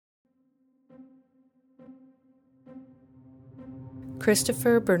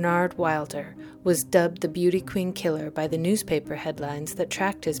Christopher Bernard Wilder was dubbed the Beauty Queen Killer by the newspaper headlines that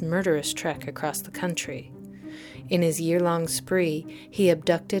tracked his murderous trek across the country. In his year-long spree, he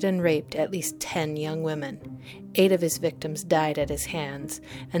abducted and raped at least 10 young women. 8 of his victims died at his hands,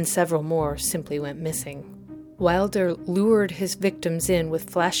 and several more simply went missing. Wilder lured his victims in with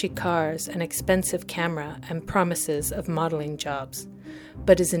flashy cars, an expensive camera, and promises of modeling jobs.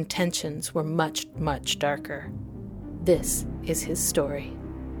 But his intentions were much, much darker. This is his story.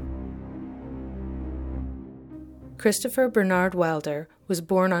 Christopher Bernard Wilder was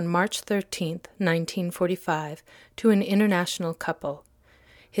born on March 13, 1945, to an international couple.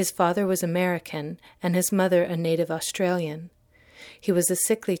 His father was American and his mother a native Australian. He was a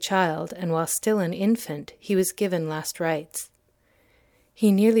sickly child, and while still an infant, he was given last rites.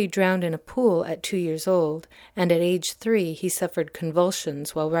 He nearly drowned in a pool at 2 years old, and at age 3 he suffered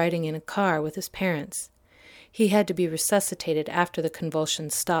convulsions while riding in a car with his parents. He had to be resuscitated after the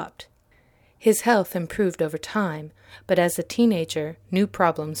convulsions stopped. His health improved over time, but as a teenager, new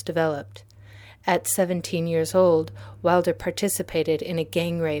problems developed. At 17 years old, Wilder participated in a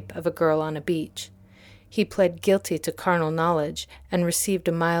gang rape of a girl on a beach. He pled guilty to carnal knowledge and received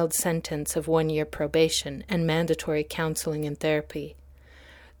a mild sentence of 1-year probation and mandatory counseling and therapy.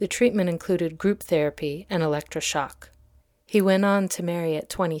 The treatment included group therapy and electroshock. He went on to marry at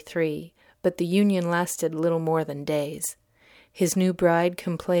 23, but the union lasted little more than days. His new bride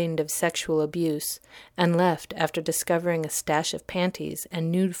complained of sexual abuse and left after discovering a stash of panties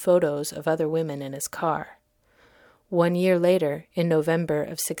and nude photos of other women in his car. 1 year later, in November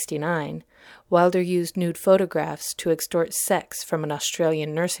of '69, Wilder used nude photographs to extort sex from an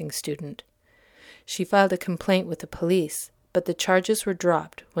Australian nursing student. She filed a complaint with the police, but the charges were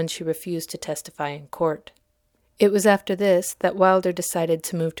dropped when she refused to testify in court. It was after this that Wilder decided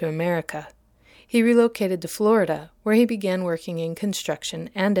to move to America. He relocated to Florida, where he began working in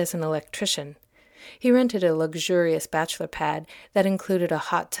construction and as an electrician. He rented a luxurious bachelor pad that included a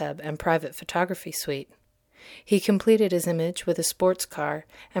hot tub and private photography suite. He completed his image with a sports car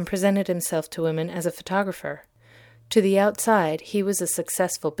and presented himself to women as a photographer. To the outside, he was a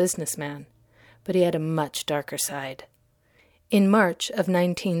successful businessman, but he had a much darker side. In March of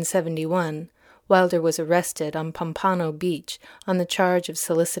 1971, Wilder was arrested on Pompano Beach on the charge of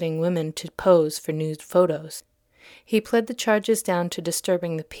soliciting women to pose for nude photos. He pled the charges down to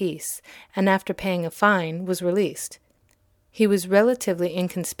disturbing the peace, and after paying a fine, was released. He was relatively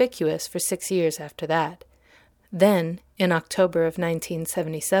inconspicuous for 6 years after that. Then, in October of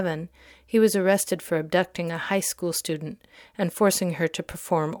 1977, he was arrested for abducting a high school student and forcing her to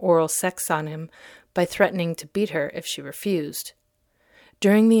perform oral sex on him by threatening to beat her if she refused.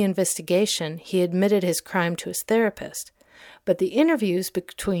 During the investigation, he admitted his crime to his therapist, but the interviews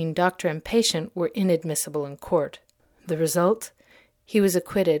between doctor and patient were inadmissible in court. The result? He was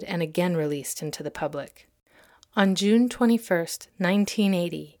acquitted and again released into the public. On June 21,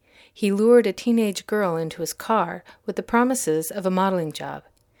 1980, he lured a teenage girl into his car with the promises of a modeling job.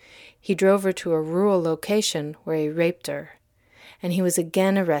 He drove her to a rural location where he raped her, and he was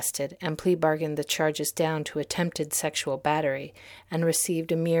again arrested and plea bargained the charges down to attempted sexual battery and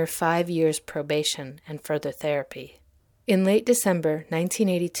received a mere 5 years probation and further therapy. In late December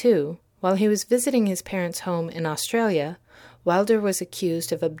 1982, while he was visiting his parents' home in Australia, Wilder was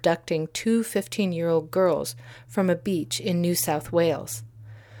accused of abducting 2 15-year-old girls from a beach in New South Wales.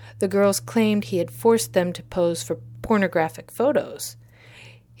 The girls claimed he had forced them to pose for pornographic photos.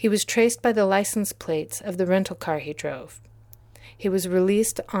 He was traced by the license plates of the rental car he drove. He was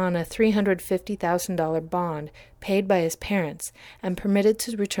released on a $350,000 bond paid by his parents and permitted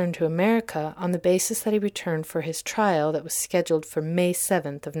to return to America on the basis that he returned for his trial that was scheduled for May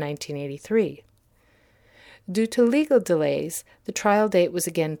 7th of 1983. Due to legal delays, the trial date was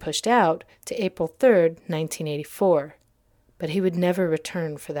again pushed out to April 3rd, 1984. But he would never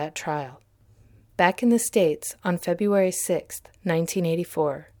return for that trial. Back in the States, on February 6,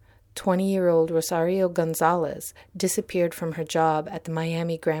 1984, 20-year-old Rosario Gonzalez disappeared from her job at the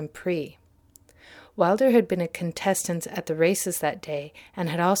Miami Grand Prix. Wilder had been a contestant at the races that day and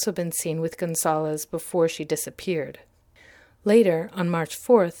had also been seen with Gonzalez before she disappeared. Later, on March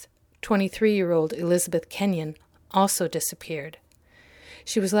 4th, 23-year-old Elizabeth Kenyon also disappeared.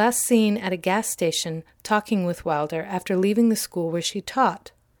 She was last seen at a gas station talking with Wilder after leaving the school where she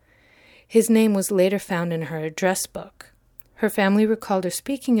taught. His name was later found in her address book. Her family recalled her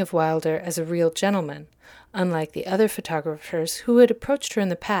speaking of Wilder as a real gentleman, unlike the other photographers who had approached her in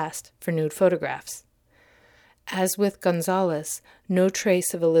the past for nude photographs. As with Gonzalez, no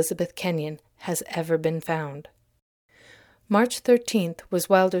trace of Elizabeth Kenyon has ever been found. March 13th was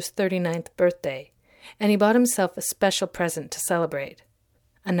Wilder's 39th birthday. and he bought himself a special present to celebrate,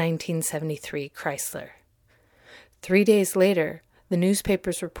 a 1973 Chrysler. 3 days later, the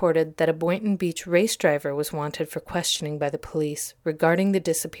newspapers reported that a Boynton Beach race driver was wanted for questioning by the police regarding the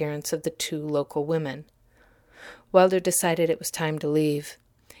disappearance of the 2 local women. Wilder decided it was time to leave.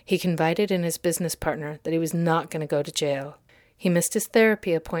 He confided in his business partner that he was not going to go to jail. He missed his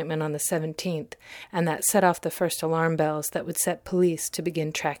therapy appointment on the 17th, and that set off the first alarm bells that would set police to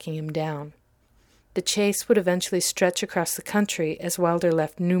begin tracking him down. The chase would eventually stretch across the country as Wilder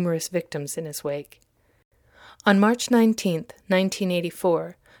left numerous victims in his wake. On March 19,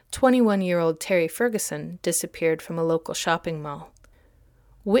 1984, 21-year-old Terry Ferguson disappeared from a local shopping mall.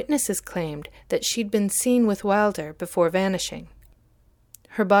 Witnesses claimed that she'd been seen with Wilder before vanishing.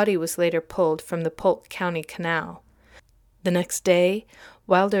 Her body was later pulled from the Polk County Canal. The next day,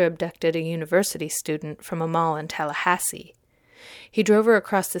 Wilder abducted a university student from a mall in Tallahassee. He drove her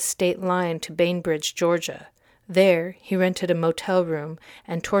across the state line to Bainbridge, Georgia. There, he rented a motel room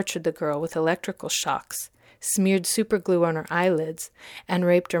and tortured the girl with electrical shocks, smeared superglue on her eyelids, and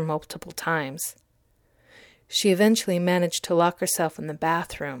raped her multiple times. She eventually managed to lock herself in the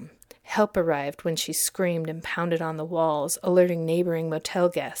bathroom. Help arrived when she screamed and pounded on the walls, alerting neighboring motel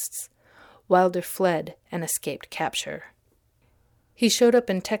guests. Wilder fled and escaped capture. He showed up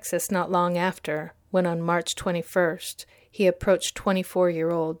in Texas not long after, when on March 21st, he approached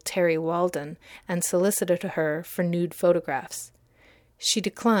 24-year-old Terry Walden and solicited her for nude photographs. She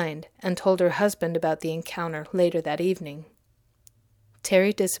declined and told her husband about the encounter later that evening.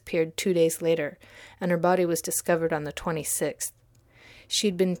 Terry disappeared 2 days later, and her body was discovered on the 26th.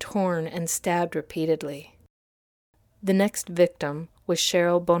 She'd been torn and stabbed repeatedly. The next victim was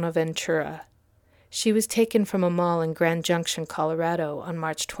Cheryl Bonaventura. She was taken from a mall in Grand Junction, Colorado on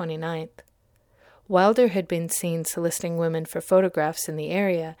March 29th. Wilder had been seen soliciting women for photographs in the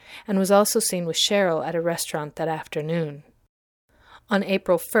area and was also seen with Cheryl at a restaurant that afternoon. On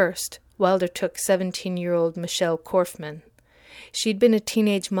April 1st, Wilder took 17-year-old Michelle Korfman. She'd been a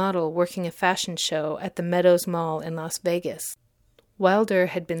teenage model working a fashion show at the Meadows Mall in Las Vegas. Wilder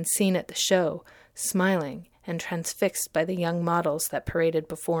had been seen at the show, smiling and transfixed by the young models that paraded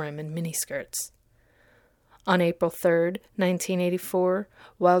before him in miniskirts. On April 3, 1984,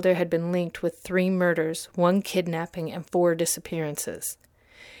 Wilder had been linked with 3 murders, 1 kidnapping, and 4 disappearances.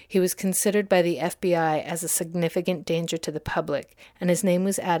 He was considered by the FBI as a significant danger to the public, and his name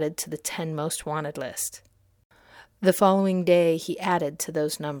was added to the 10 most wanted list. The following day, he added to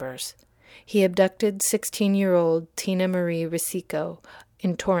those numbers. He abducted 16-year-old Tina Marie Risico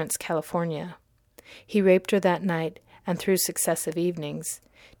in Torrance, California. He raped her that night and through successive evenings,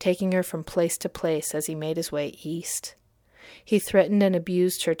 taking her from place to place as he made his way east. He threatened and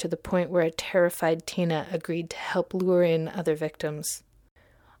abused her to the point where a terrified Tina agreed to help lure in other victims.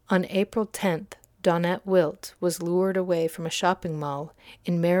 On April 10th, Dawnette Wilt was lured away from a shopping mall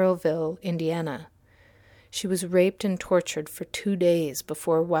in Merrillville, Indiana. She was raped and tortured for 2 days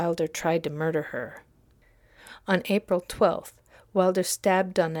before Wilder tried to murder her. On April 12th, Wilder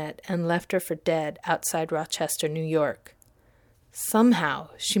stabbed Dawnette and left her for dead outside Rochester, New York. Somehow,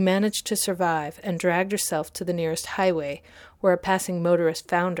 she managed to survive and dragged herself to the nearest highway, where a passing motorist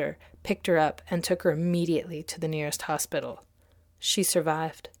found her, picked her up, and took her immediately to the nearest hospital. She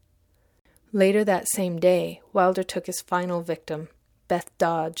survived. Later that same day, Wilder took his final victim, Beth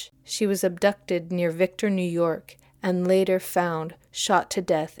Dodge. She was abducted near Victor, New York, and later found shot to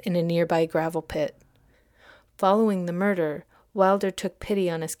death in a nearby gravel pit. Following the murder, Wilder took pity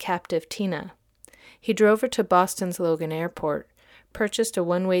on his captive Tina. He drove her to Boston's Logan Airport, purchased a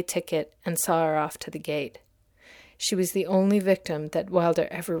one-way ticket, and saw her off to the gate. She was the only victim that Wilder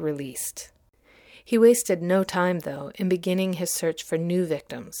ever released. He wasted no time, though, in beginning his search for new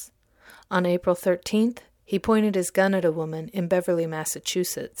victims. On April 13th, he pointed his gun at a woman in Beverly,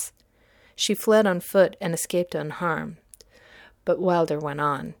 Massachusetts. She fled on foot and escaped unharmed. But Wilder went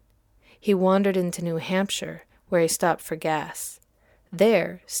on. He wandered into New Hampshire, where he stopped for gas.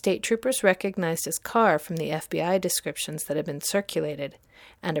 There, state troopers recognized his car from the FBI descriptions that had been circulated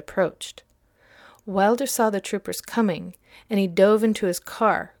and approached. Wilder saw the troopers coming, and he dove into his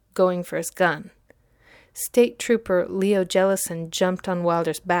car, going for his gun. State Trooper Leo Jellison jumped on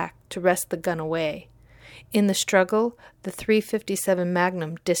Wilder's back to wrest the gun away. In the struggle, the .357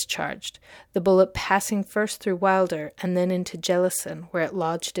 Magnum discharged, the bullet passing first through Wilder and then into Jellison, where it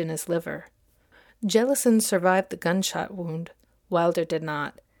lodged in his liver. Jellison survived the gunshot wound. Wilder did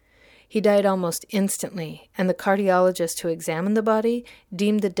not. He died almost instantly, and the cardiologist who examined the body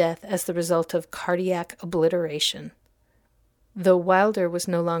deemed the death as the result of cardiac obliteration. Though Wilder was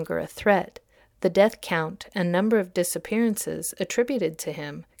no longer a threat, the death count and number of disappearances attributed to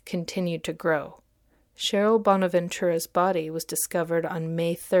him continued to grow. Cheryl Bonaventura's body was discovered on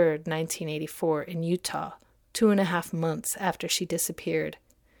May 3, 1984, in Utah, 2.5 months after she disappeared.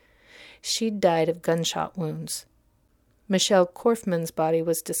 She'd died of gunshot wounds. Michelle Korfman's body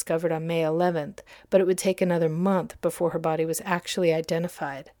was discovered on May 11th, but it would take another month before her body was actually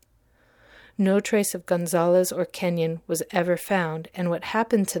identified. No trace of Gonzalez or Kenyon was ever found, and what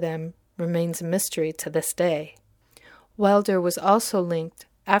happened to them remains a mystery to this day. Wilder was also linked,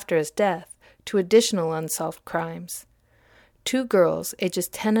 after his death, to additional unsolved crimes. 2 girls, ages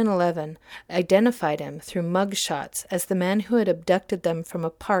 10 and 11, identified him through mug shots as the man who had abducted them from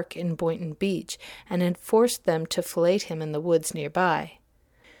a park in Boynton Beach and had forced them to fillet him in the woods nearby.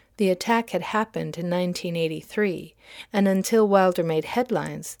 The attack had happened in 1983, and until Wilder made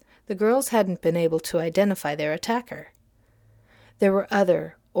headlines, the girls hadn't been able to identify their attacker. There were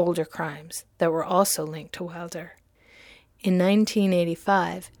other, older crimes that were also linked to Wilder. In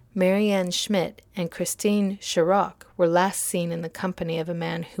 1985, Marianne Schmidt and Christine Sharrock were last seen in the company of a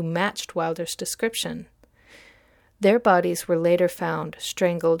man who matched Wilder's description. Their bodies were later found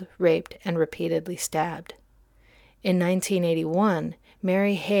strangled, raped, and repeatedly stabbed. In 1981,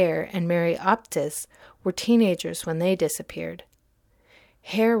 Mary Hare and Mary Optis were teenagers when they disappeared.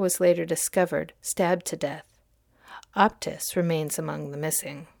 Hare was later discovered, stabbed to death. Optis remains among the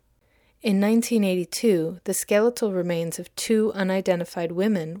missing. In 1982, the skeletal remains of 2 unidentified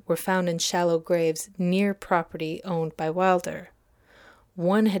women were found in shallow graves near property owned by Wilder.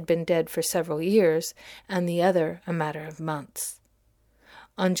 One had been dead for several years, and the other a matter of months.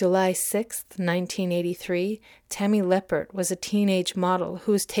 On July 6, 1983, Tammy Leppert was a teenage model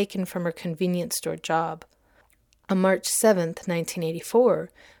who was taken from her convenience store job. On March 7, 1984,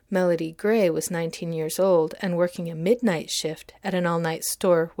 Melody Gray was 19 years old and working a midnight shift at an all-night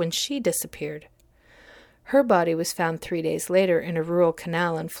store when she disappeared. Her body was found 3 days later in a rural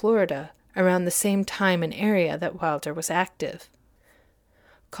canal in Florida, around the same time and area that Wilder was active.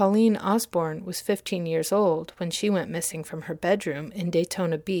 Colleen Osborne was 15 years old when she went missing from her bedroom in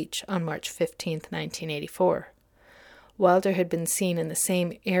Daytona Beach on March 15, 1984. Wilder had been seen in the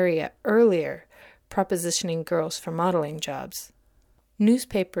same area earlier, propositioning girls for modeling jobs.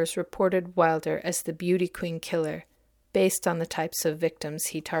 Newspapers reported Wilder as the beauty queen killer, based on the types of victims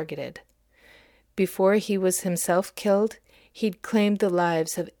he targeted. Before he was himself killed, he'd claimed the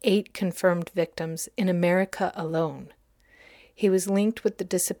lives of 8 confirmed victims in America alone. He was linked with the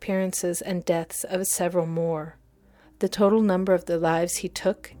disappearances and deaths of several more. The total number of the lives he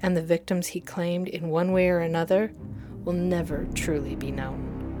took and the victims he claimed in one way or another will never truly be known.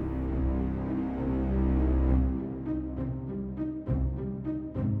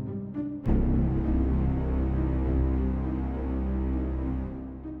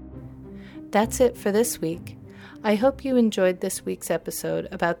 That's it for this week. I hope you enjoyed this week's episode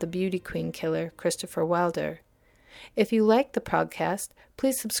about the beauty queen killer, Christopher Wilder. If you like the podcast,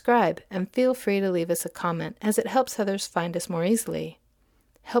 please subscribe and feel free to leave us a comment as it helps others find us more easily.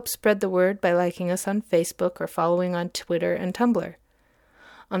 Help spread the word by liking us on Facebook or following on Twitter and Tumblr.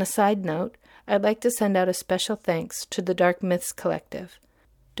 On a side note, I'd like to send out a special thanks to the Dark Myths Collective.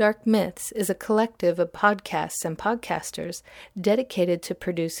 Dark Myths is a collective of podcasts and podcasters dedicated to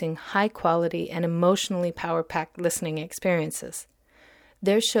producing high-quality and emotionally power-packed listening experiences.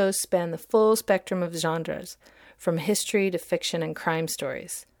 Their shows span the full spectrum of genres, from history to fiction and crime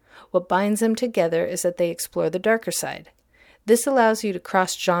stories. What binds them together is that they explore the darker side. This allows you to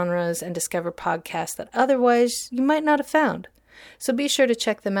cross genres and discover podcasts that otherwise you might not have found. So be sure to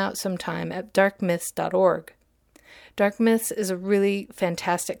check them out sometime at darkmyths.org. Dark Myths is a really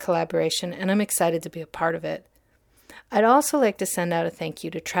fantastic collaboration, and I'm excited to be a part of it. I'd also like to send out a thank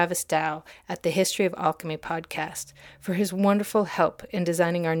you to Travis Dow at the History of Alchemy podcast for his wonderful help in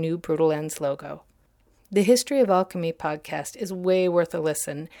designing our new Brutal Ends logo. The History of Alchemy podcast is way worth a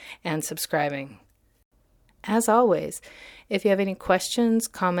listen and subscribing. As always, if you have any questions,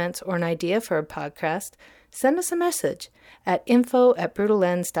 comments, or an idea for a podcast, send us a message at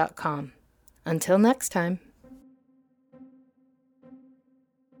info@brutalends.com. Until next time.